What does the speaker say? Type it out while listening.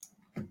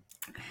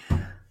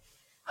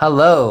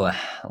Hello,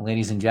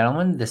 ladies and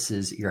gentlemen. This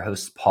is your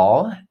host,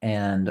 Paul,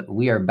 and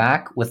we are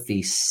back with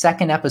the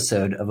second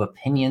episode of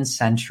Opinion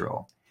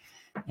Central.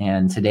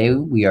 And today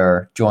we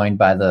are joined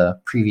by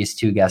the previous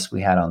two guests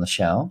we had on the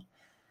show.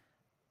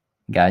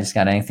 You guys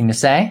got anything to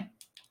say?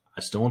 I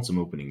still want some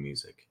opening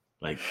music.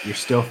 Like, you're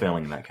still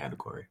failing in that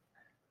category.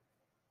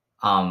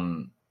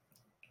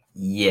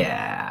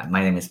 Yeah,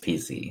 my name is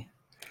PC.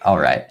 All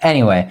right.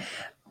 Anyway,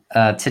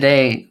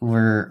 today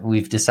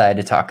we've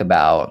decided to talk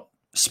about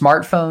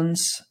smartphones,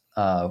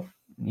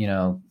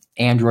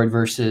 Android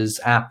versus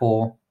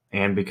Apple.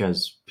 And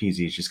because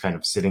PZ is just kind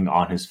of sitting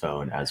on his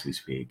phone as we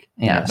speak.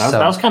 Yeah,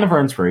 that was kind of our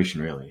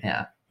inspiration, really.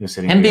 Yeah.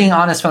 Him being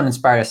on his phone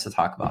inspired us to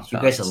talk about You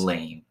phones. guys are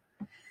lame.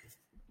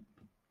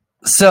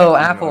 So You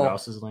Apple. know what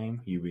else is lame?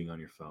 You being on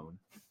your phone.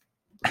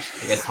 You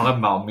guys talking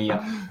about me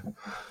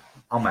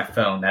on my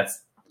phone.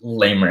 That's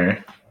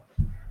lamer.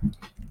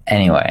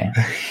 Anyway,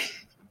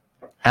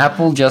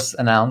 Apple just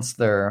announced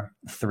their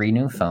three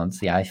new phones: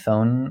 the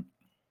iPhone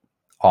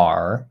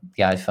R,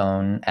 the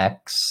iPhone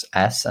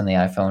XS, and the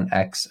iPhone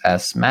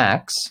XS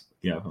Max.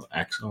 Yeah,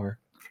 XR.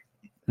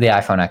 The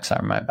iPhone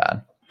XR, my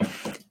bad.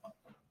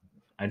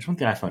 I just want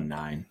the iPhone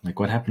 9. Like,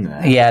 what happened to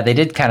that? Yeah, they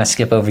did kind of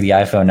skip over the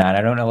iPhone 9. I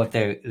don't know what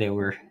they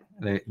were.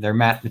 They're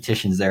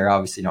mathematicians. They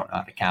obviously don't know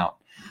how to count.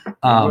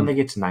 When they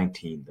get to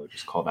 19, they'll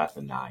just call that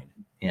the 9.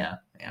 Yeah,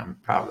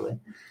 probably.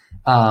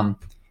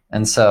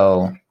 And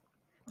so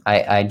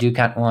I do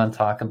kind of want to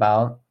talk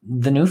about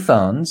the new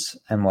phones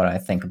and what I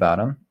think about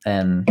them.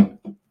 And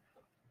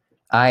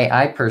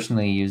I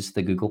personally use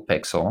the Google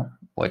Pixel,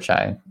 which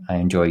I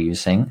enjoy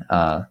using.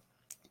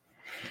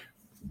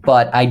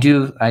 But I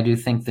do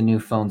think the new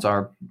phones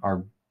are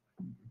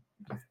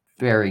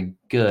very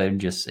good,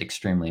 just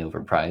extremely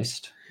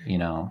overpriced. You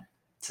know,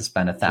 to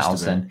spend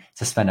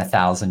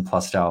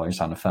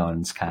 $1,000+ on a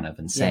phone is kind of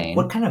insane. Yeah,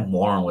 what kind of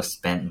moron would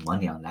spend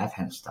money on that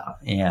kind of stuff?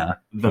 Yeah,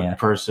 The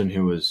person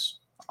who was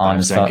on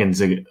his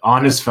phone.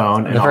 on his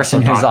phone, and the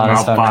person also who's on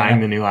his about phone buying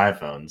right the new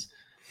iPhones.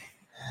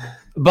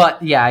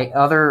 But yeah,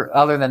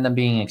 other than them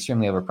being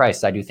extremely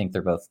overpriced, I do think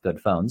they're both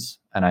good phones.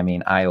 And I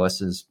mean,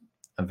 iOS is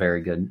a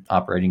very good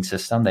operating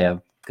system. They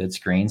have good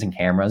screens and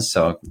cameras,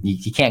 so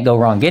you can't go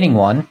wrong getting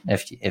one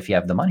if you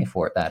have the money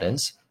for it. That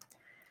is.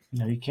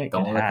 No, you can't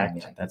Don't get look at hacked.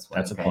 me. That's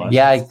a Okay. plus.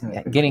 Yeah,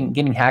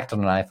 getting hacked on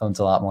an iPhone's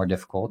a lot more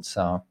difficult.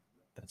 So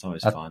That's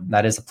always fun.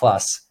 that is a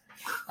plus.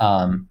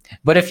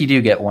 But if you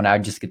do get one, I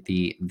would just get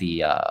the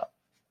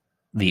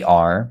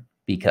R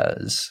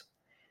because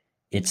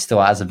it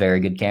still has a very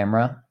good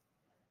camera.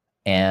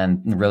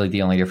 And really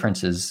the only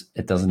difference is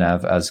it doesn't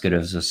have as good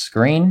as a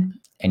screen,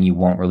 and you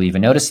won't really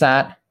even notice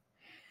that.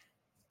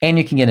 And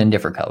you can get in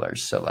different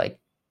colors. So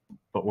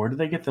But where do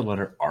they get the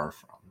letter R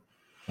from?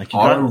 Like,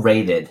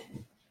 R-rated.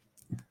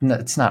 no,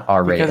 it's not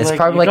R-rated. Because, It's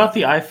probably you got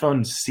the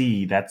iPhone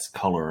C, that's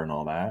color and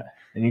all that,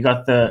 and you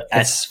got the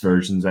S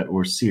versions that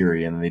were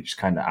Siri, and they just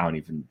kind of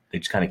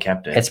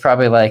kept it. it's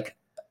probably like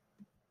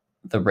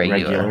the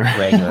regular,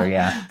 Regular.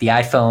 yeah. The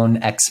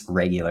iPhone X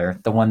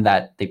regular, the one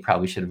that they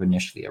probably should have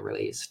initially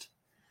released.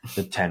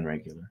 The 10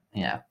 regular.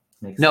 Yeah.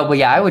 No, but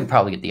yeah, I would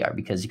probably get the R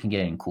because you can get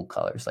it in cool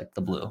colors like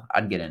the blue.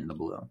 I'd get it in the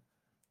blue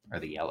or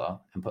the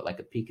yellow and put like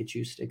a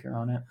Pikachu sticker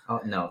on it.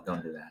 Oh, no,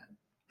 don't do that.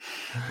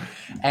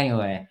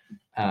 Anyway,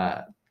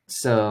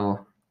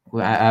 so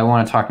I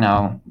want to talk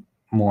now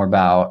more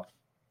about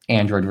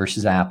Android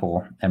versus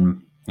Apple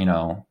and,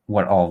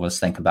 what all of us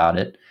think about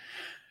it.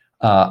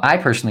 I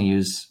personally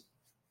use,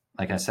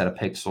 like I said, a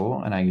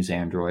Pixel, and I use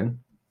Android.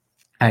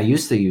 I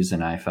used to use an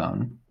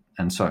iPhone,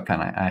 and so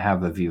I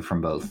have a view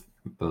from both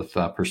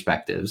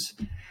perspectives.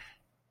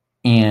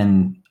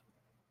 And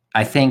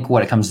I think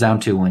what it comes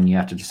down to when you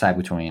have to decide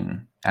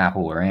between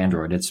Apple or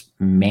Android, it's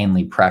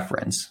mainly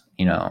preference.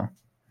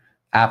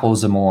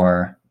 Apple's a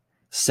more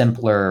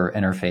simpler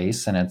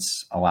interface, and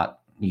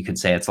you could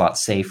say it's a lot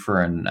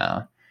safer and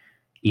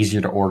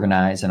easier to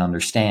organize and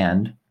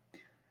understand.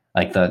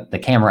 Like the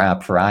camera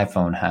app for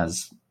iPhone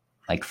has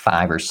like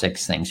 5 or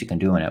 6 things you can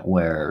do in it,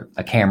 where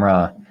a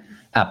camera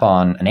app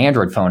on an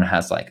Android phone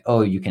has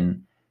you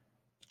can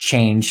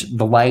change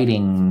the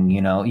lighting,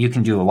 you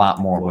can do a lot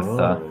more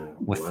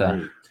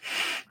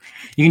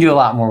you can do a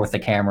lot more with the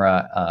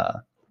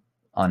camera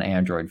on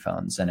Android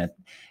phones. And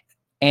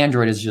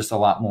Android is just a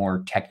lot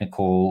more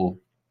technical,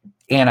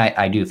 and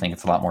I do think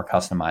it's a lot more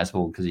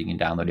customizable because you can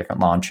download different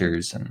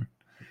launchers and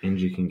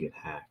you can get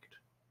hacked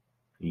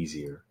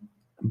easier.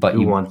 But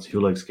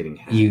who likes getting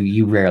hacked?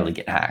 You rarely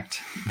get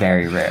hacked.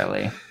 Very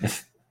rarely.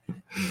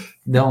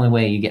 The only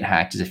way you get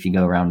hacked is if you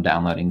go around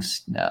downloading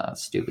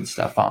stupid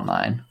stuff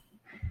online.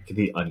 Get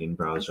the Onion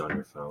browser on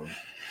your phone.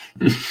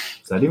 Is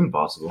that even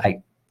possible?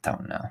 I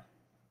don't know.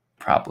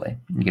 Probably.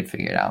 You could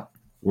figure it out.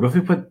 What if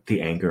we put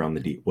the Anchor on the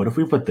deep? What if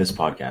we put this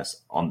podcast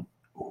on?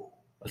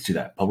 Let's do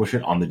that. Publish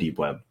it on the deep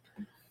web.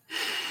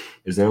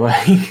 Is there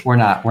We're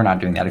not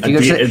doing that. If you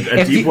go to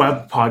a deep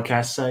web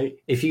podcast site,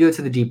 if you go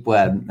to the deep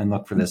web and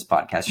look for this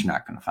podcast, you're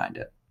not going to find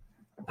it.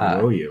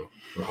 Where will you?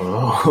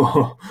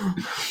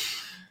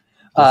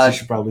 You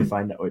should probably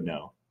find out. Wait,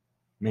 no,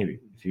 maybe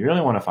if you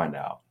really want to find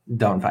out,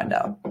 Don't find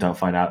out. Don't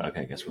find out.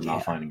 Okay, I guess we're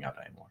not finding out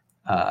anymore.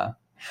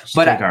 Just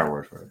But take our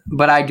word for it.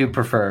 But I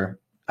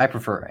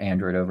prefer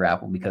Android over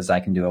Apple because I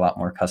can do a lot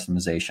more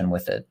customization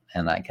with it,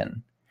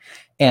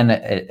 and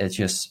it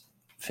just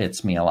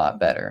fits me a lot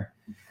better.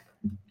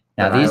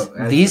 Now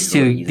these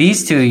two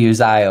use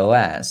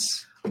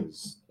iOS.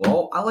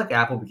 Well, I like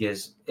Apple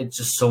because it's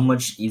just so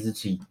much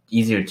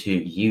easier to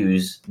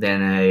use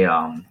than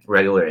a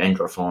regular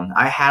Android phone.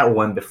 I had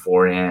one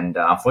before, and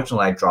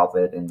unfortunately, I dropped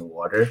it in the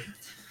water.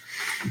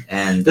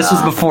 And this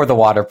was before the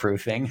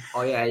waterproofing.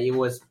 Oh yeah, it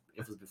was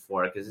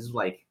before because this was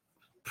like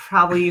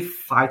probably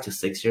 5 to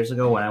 6 years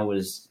ago when I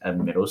was a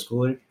middle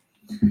schooler,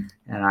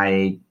 and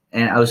I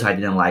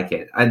didn't like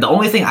it. The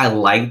only thing I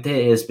liked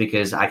it is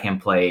because I can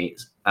play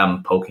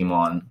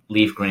Pokemon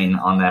Leaf Green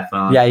on that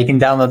phone. Yeah, you can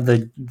download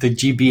the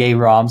GBA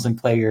ROMs and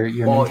play your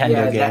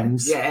Nintendo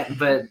games.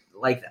 But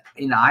like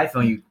in the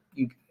iPhone,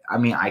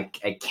 I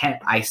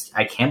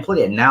can't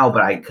play it now,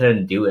 but I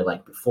couldn't do it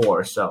like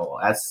before. So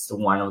that's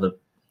one of the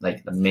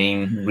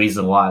main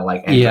reason why I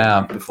like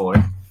Android before.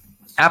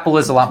 Apple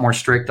is a lot more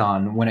strict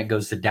on when it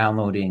goes to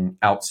downloading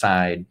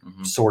outside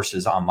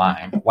sources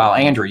online. While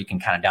Android, you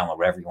can kind of download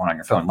whatever you want on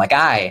your phone. Like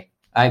I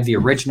have the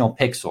original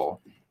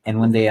Pixel, and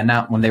when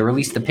they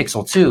released the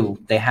Pixel 2,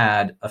 they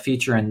had a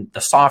feature in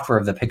the software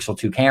of the Pixel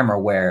 2 camera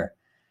where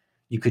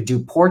you could do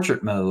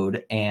portrait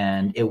mode,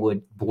 and it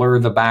would blur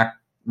the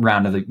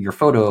background of your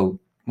photo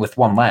with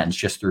one lens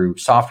just through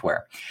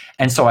software.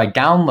 And so I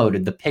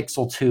downloaded the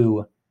Pixel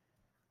 2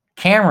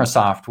 camera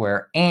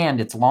software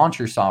and its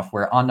launcher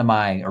software onto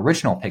my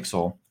original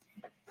Pixel,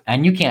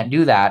 and you can't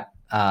do that.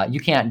 You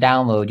can't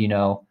download,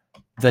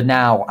 the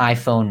now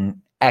iPhone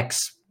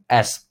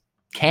XS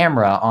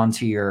camera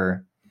onto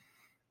your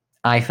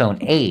iPhone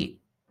 8,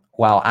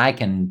 while I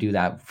can do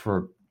that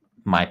for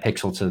my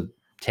Pixel to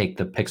take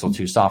the Pixel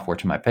 2 software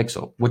to my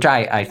Pixel, which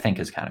I think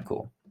is kind of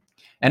cool.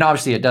 And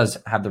obviously it does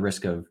have the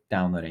risk of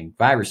downloading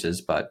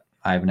viruses, but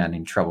I haven't had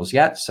any troubles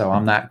yet, so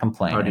I'm not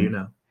complaining. How do you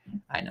know?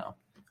 I know.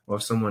 What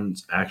if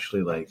someone's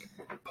actually like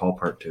Paul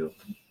Part 2?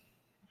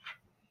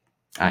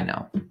 I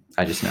know.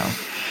 I just know.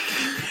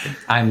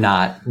 I'm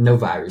not. No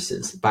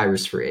viruses.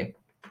 Virus free.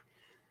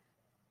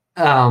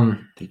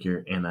 Take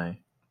your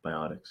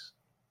antibiotics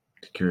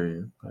to cure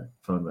your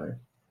phone virus.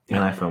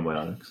 Anti-phone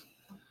biotics.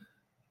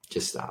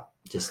 Just stop.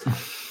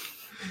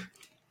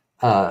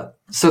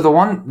 So the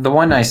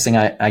one nice thing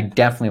I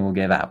definitely will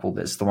give Apple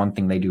this. The one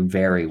thing they do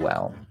very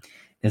well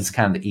is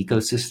kind of the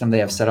ecosystem they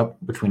have set up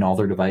between all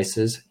their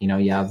devices. You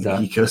have the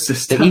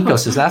ecosystem. The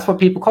ecosystem. That's what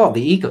people call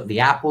it. The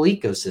Apple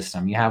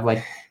ecosystem. You have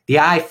like the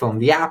iPhone,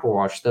 the Apple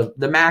Watch, the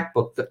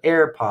MacBook, the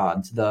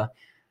AirPods, the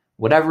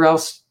whatever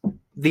else,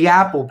 the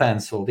Apple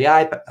Pencil, the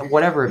iPad,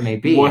 whatever it may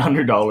be.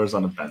 $100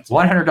 on a pencil.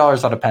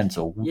 $100 on a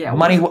pencil. Yeah,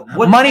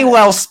 money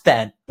well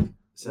spent.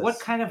 What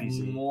kind of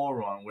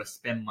moron would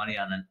spend money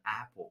on an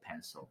Apple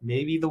Pencil?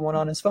 Maybe the one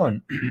on his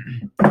phone.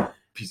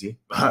 PC.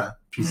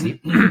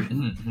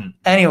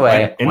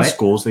 Anyway, in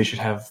schools they should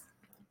have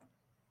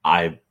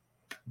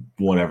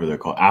whatever they're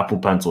called, Apple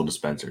Pencil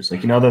dispensers.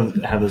 Like, they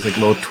have those like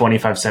little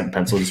 25-cent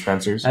pencil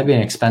dispensers. That'd be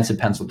an expensive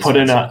pencil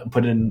dispenser.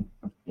 Put in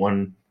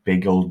one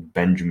big old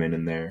Benjamin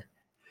in there.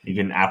 You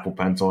get an Apple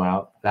Pencil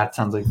out. That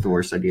sounds like the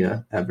worst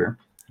idea ever.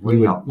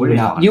 You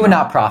would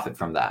not profit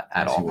from that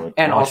at all.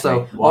 And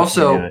also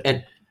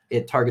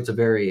it targets a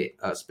very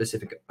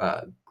specific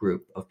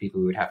group of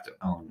people who would have to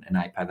own an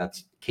iPad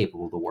that's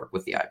capable to work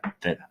with the iPad.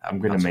 That I'm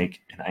going to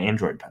make an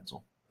Android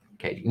pencil.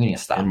 Okay, you need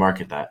to stop and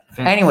market that.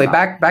 Anyway,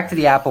 back to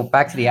the Apple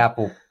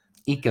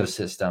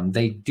ecosystem.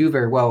 They do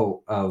very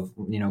well of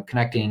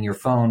connecting your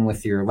phone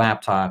with your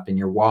laptop and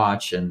your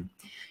watch, and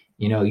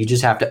you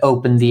just have to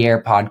open the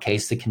AirPod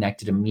case to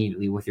connect it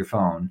immediately with your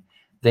phone.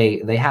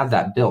 They have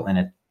that built,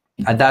 and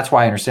that's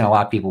why I understand a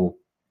lot of people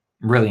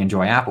really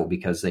enjoy Apple,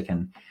 because they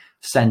can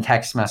send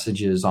text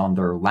messages on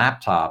their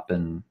laptop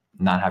and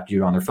not have to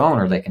do it on their phone,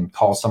 or they can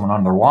call someone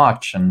on their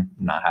watch and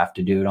not have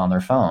to do it on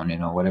their phone,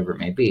 whatever it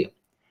may be.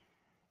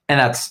 And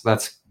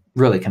that's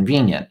really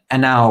convenient.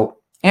 And now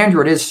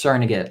Android is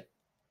starting to get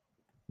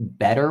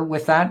better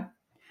with that.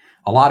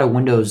 A lot of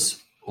Windows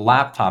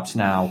laptops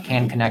now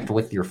can connect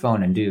with your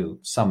phone and do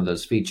some of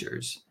those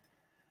features,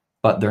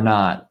 but they're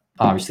not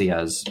obviously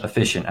as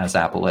efficient as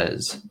Apple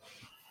is.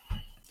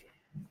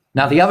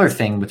 Now, the other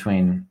thing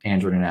between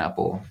Android and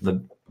Apple,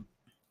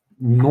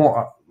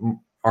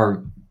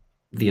 are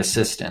the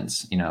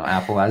assistants.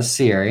 Apple has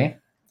Siri,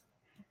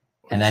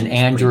 and then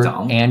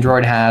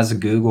Android has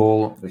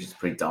Google, which is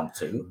pretty dumb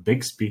too.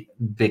 Bixby.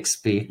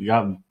 Bixby. You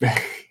got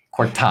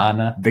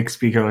Cortana.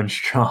 Bixby going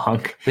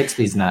strong.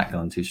 Bixby's not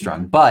going too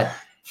strong, but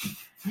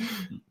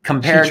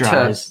compared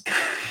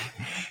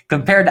to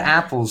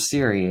Apple's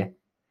Siri,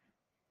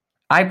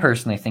 I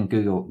personally think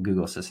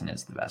Google Assistant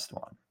is the best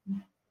one.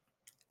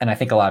 And I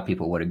think a lot of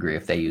people would agree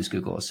if they use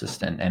Google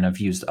Assistant and have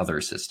used other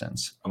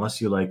assistants. Unless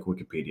you like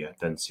Wikipedia,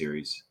 then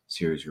Siri's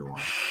your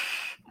one.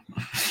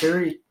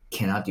 Siri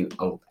cannot do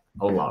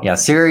a lot. Yeah,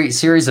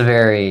 Siri's a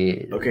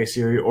very... Okay,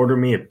 Siri, order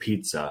me a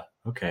pizza.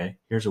 Okay,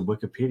 here's a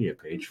Wikipedia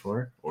page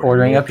for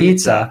ordering a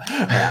pizza.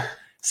 Yeah.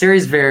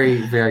 Siri's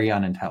very, very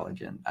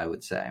unintelligent, I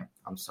would say.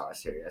 I'm sorry,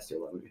 Siri. I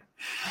still love you.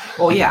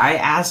 Oh yeah, I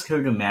asked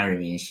her to marry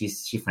me, and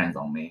she friends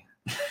on me.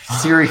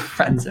 Siri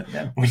friend zoned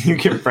him. When you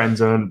get friend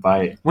zoned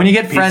by When you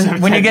get piece of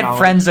friend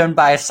technology. zoned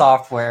by a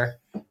software,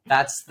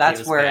 that's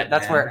Feels where bad,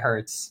 man. it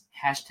hurts.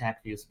 Hashtag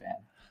feels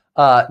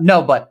bad.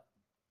 No, but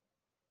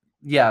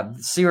yeah,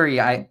 Siri,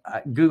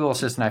 Google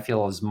Assistant, I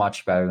feel is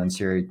much better than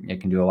Siri.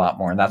 It can do a lot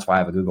more, and that's why I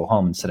have a Google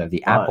Home instead of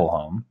the Apple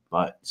Home.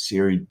 But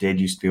Siri did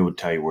used to be able to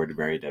tell you where to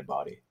bury a dead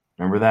body.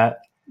 Remember that?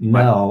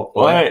 No,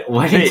 What?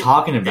 What are you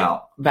talking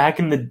about? Back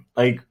in the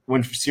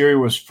when Siri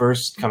was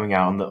first coming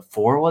out on the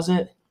 4, was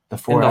it? The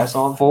 4S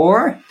on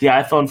 4? the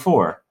iPhone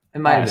 4. It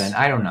might have Yes. been.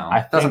 I don't know.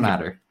 I Doesn't think-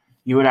 matter.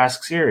 You would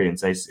ask Siri and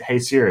say, "Hey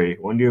Siri,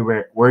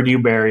 where do you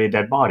bury a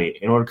dead body?"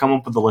 In order to come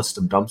up with a list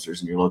of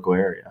dumpsters in your local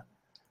area.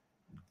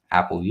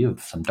 Apple, you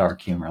have some dark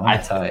humor.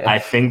 Let me tell you. I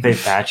think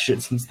they've patched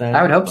it since then.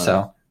 I would hope but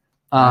so.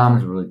 That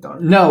was really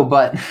dark. No,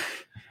 but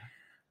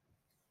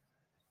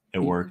It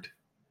worked.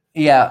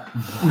 yeah,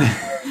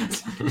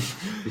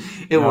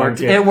 it No, worked.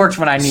 yeah. It worked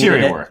when I needed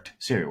Siri it. worked.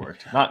 Siri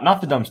worked.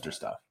 Not the dumpster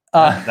stuff.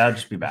 Uh, That'd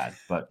just be bad.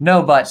 But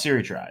no, but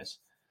Siri tries.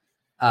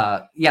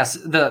 yes,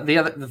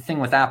 the thing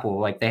with Apple,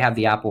 like they have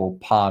the Apple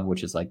Pod,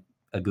 which is like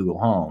a Google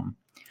Home,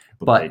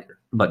 but- later.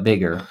 but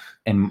bigger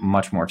and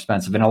much more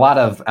expensive. And a lot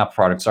of Apple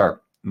products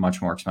are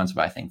much more expensive,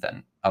 I think,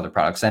 than other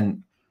products.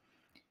 And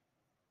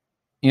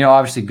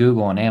obviously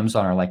Google and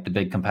Amazon are like the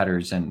big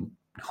competitors in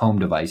home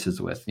devices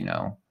with,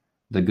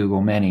 the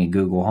Google Mini,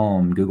 Google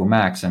Home, Google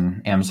Max,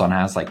 and Amazon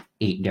has like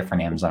 8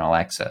 different Amazon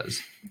Alexas.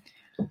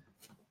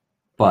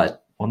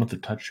 But One with the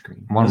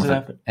touchscreen. one Does with it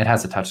have it? it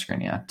has a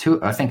touchscreen, yeah.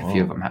 I think a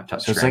few of them have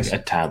touch So it's screens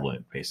like a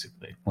tablet,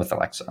 basically, with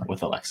Alexa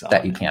with Alexa.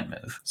 that on you it. can't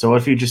move. So what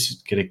if you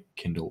just get a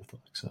Kindle with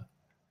Alexa?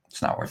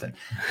 It's not worth it.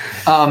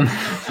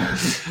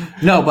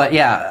 No, but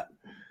yeah,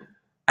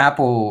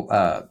 Apple.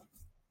 What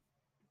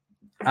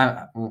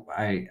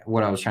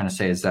I was trying to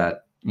say is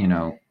that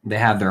they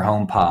have their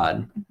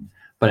HomePod,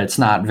 but it's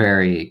not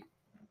very.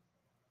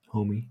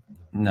 Homie.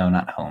 No,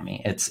 not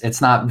homey.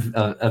 It's not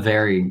a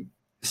very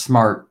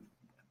smart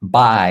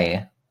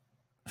buy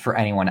for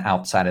anyone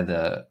outside of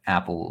the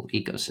Apple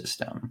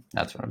ecosystem.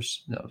 That's what I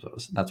was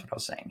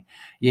saying.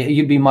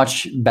 You'd be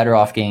much better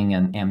off getting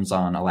an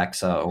Amazon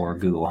Alexa or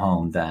Google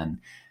Home than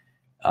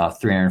a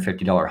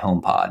 $350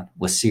 HomePod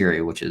with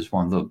Siri, which is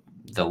one of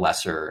the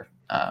lesser,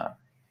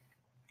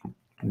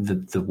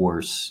 the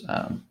worse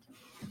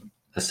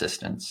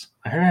assistants.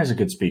 I heard it has a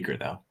good speaker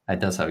though. It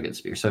does have a good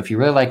speaker. So if you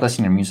really like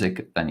listening to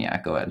music, then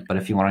yeah, go ahead. But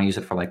if you want to use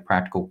it for like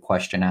practical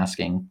question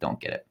asking, don't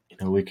get it.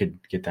 We could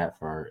get that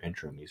for our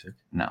intro music.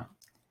 No,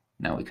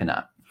 we could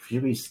not.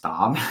 Phoebe,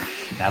 stop.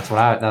 That's what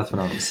I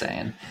was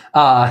saying.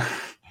 And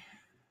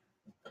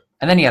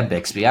then you have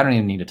Bixby. I don't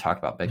even need to talk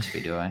about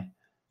Bixby, do I?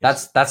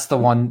 That's the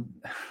one.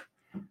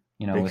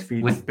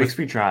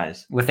 Bixby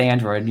tries. with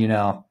Android,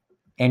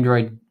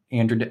 Android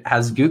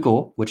has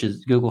Google, which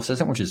is Google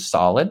Assistant, which is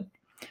solid.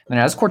 And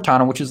it has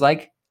Cortana, which is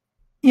like,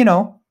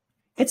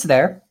 it's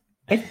there.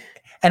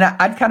 And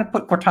I'd kind of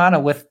put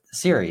Cortana with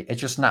Siri.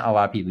 It's just not a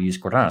lot of people use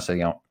Cortana, so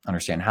you don't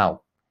understand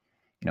how,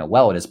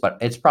 well it is. But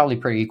it's probably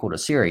pretty equal to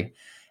Siri.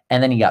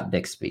 And then you got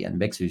Bixby, and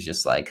Bixby's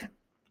just like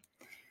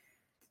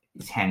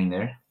It's hanging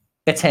there.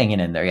 it's hanging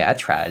in there. Yeah, it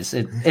tries.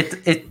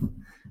 It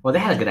Well, they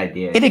had a good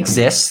idea. it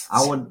exists.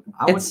 I would.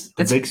 It's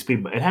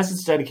Bixby, it has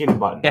its dedicated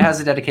button. It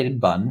has a dedicated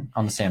button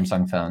on the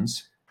Samsung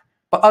phones.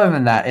 But other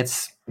than that,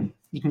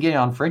 you can get it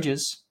on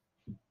fridges.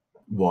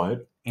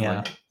 What?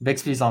 Yeah.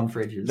 Bixby's on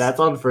fridges. That's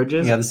on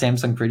fridges? Yeah, the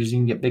Samsung fridges, you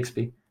can get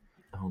Bixby.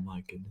 Oh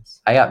my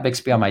goodness. I got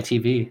Bixby on my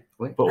TV.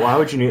 But why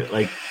would you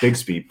need,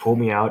 Bixby, pull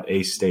me out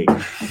a steak?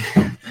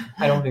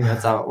 I don't think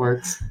that's how it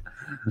works.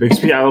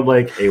 Bixby, I would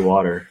like a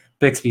water.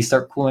 Bixby,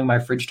 start cooling my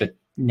fridge to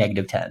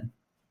 -10.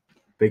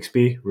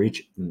 Bixby,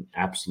 reach an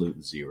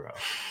absolute 0.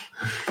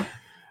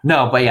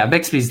 No, but yeah,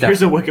 Bixby's Here's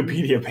definitely... a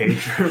Wikipedia page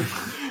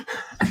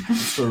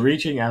for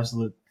reaching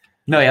absolute.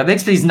 No, yeah,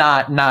 Bixby's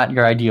not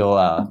your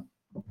ideal...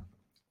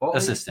 Well,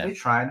 assistant. We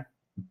tried.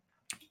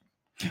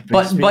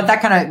 But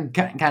that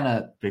kind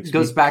of Bixby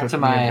goes back to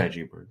cooked me a my...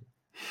 veggie burger.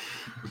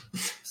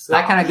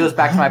 That kind of goes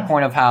back to my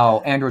point of how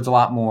Android's a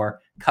lot more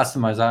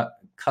customizable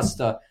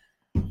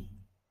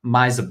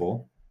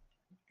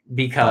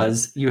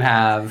because you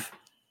have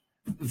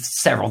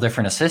several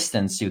different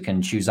assistants you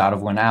can choose out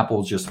of. When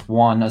Apple's just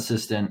one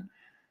assistant,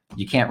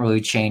 you can't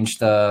really change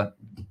the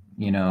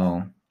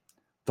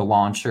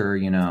launcher.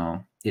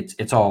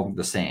 It's all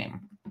the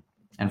same.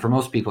 And for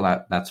most people,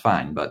 that's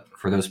fine. But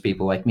for those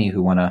people like me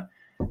who want to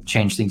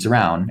change things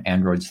around,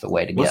 Android's the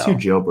way to Unless go. you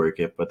jailbreak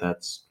it, but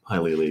that's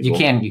highly illegal. You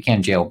can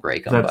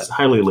jailbreak them, That's but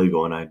highly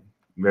illegal, and I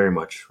very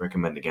much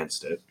recommend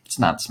against it. it's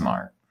not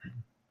smart.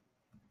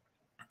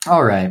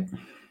 All right.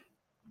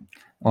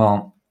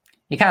 Well,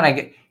 you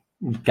kind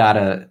of got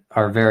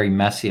our very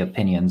messy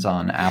opinions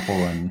on Apple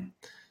and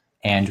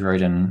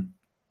Android, and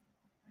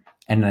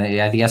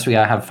I guess we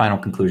gotta have final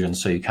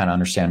conclusions so you kind of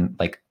understand,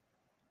 like,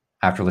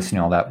 after listening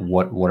to all that,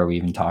 what are we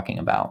even talking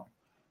about?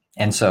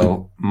 And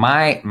so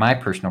my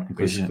personal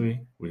conclusion.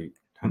 Basically, we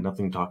had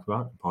nothing to talk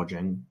about.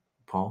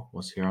 Paul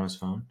was here on his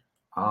phone.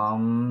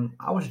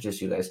 I would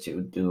suggest you guys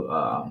to do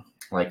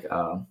like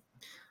a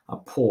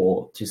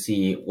poll to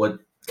see what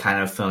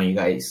kind of film you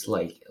guys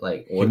like.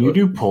 Like, Can you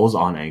do polls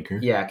on Anchor?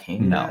 Yeah, can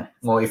you? Do No. that?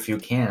 Well, if you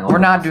can, We're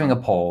not doing a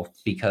poll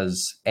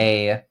because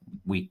A,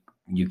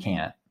 you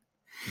can't.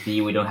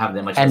 B, we don't have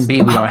that much. And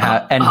B, we don't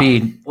have. And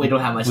B, we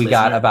don't have much. We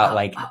got listener. about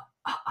like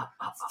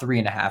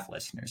 3.5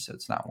 listeners, so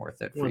it's not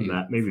worth it for More than you.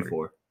 that, maybe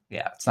 4.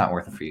 Yeah, it's not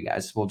worth it for you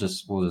guys.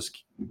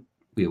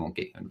 We won't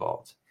get you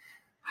involved.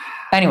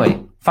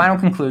 Anyway, final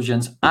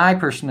conclusions. I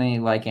personally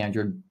like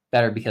Android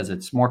better because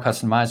it's more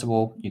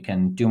customizable. You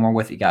can do more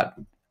with it. You got,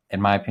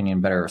 in my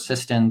opinion, better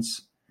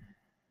assistance.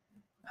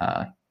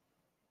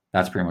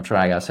 That's pretty much what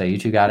I gotta say. You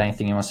two got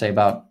anything you want to say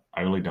about?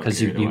 I really don't. 'Cause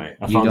care you- either way.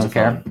 A you phone's don't a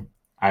care?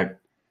 phone.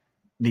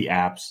 The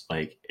apps,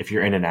 like if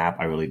you're in an app,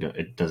 I really don't.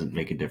 It doesn't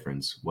make a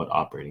difference what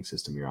operating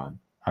system you're on.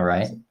 All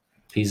right,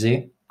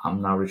 PZ.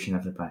 I'm not rich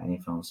enough to buy any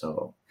phone,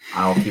 so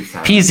I'll keep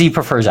that. PZ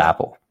prefers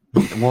Apple.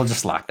 We'll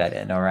just lock that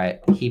in. All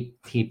right, he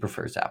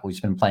prefers Apple. He's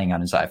been playing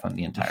on his iPhone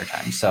the entire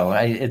time, so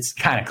it's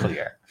kind of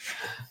clear.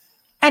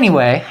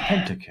 Anyway,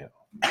 Head to kill.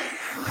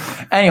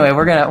 anyway,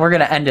 we're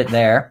gonna end it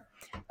there.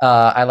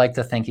 I'd like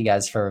to thank you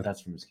guys for.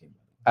 That's from his game.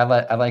 I'd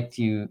like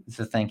to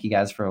thank you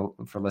guys for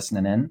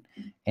listening in,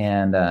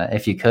 and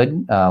if you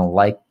could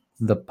like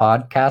the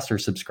podcast or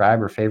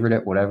subscribe or favorite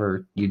it,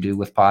 whatever you do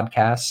with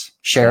podcasts,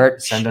 share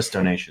it. Send us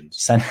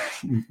donations.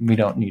 We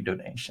don't need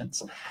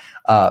donations.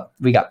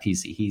 We got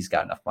PC. He's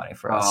got enough money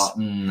for us.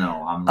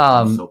 No,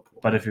 I'm so poor.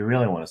 But if you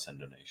really want to send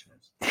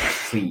donations,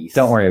 Please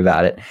Don't worry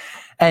about it.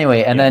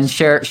 Anyway, and then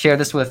share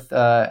this with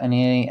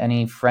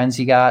any friends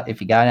you got, if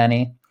you got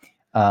any.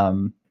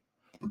 Should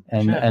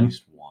have at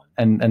least one.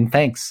 And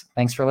thanks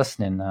for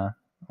listening.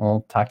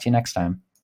 We'll talk to you next time.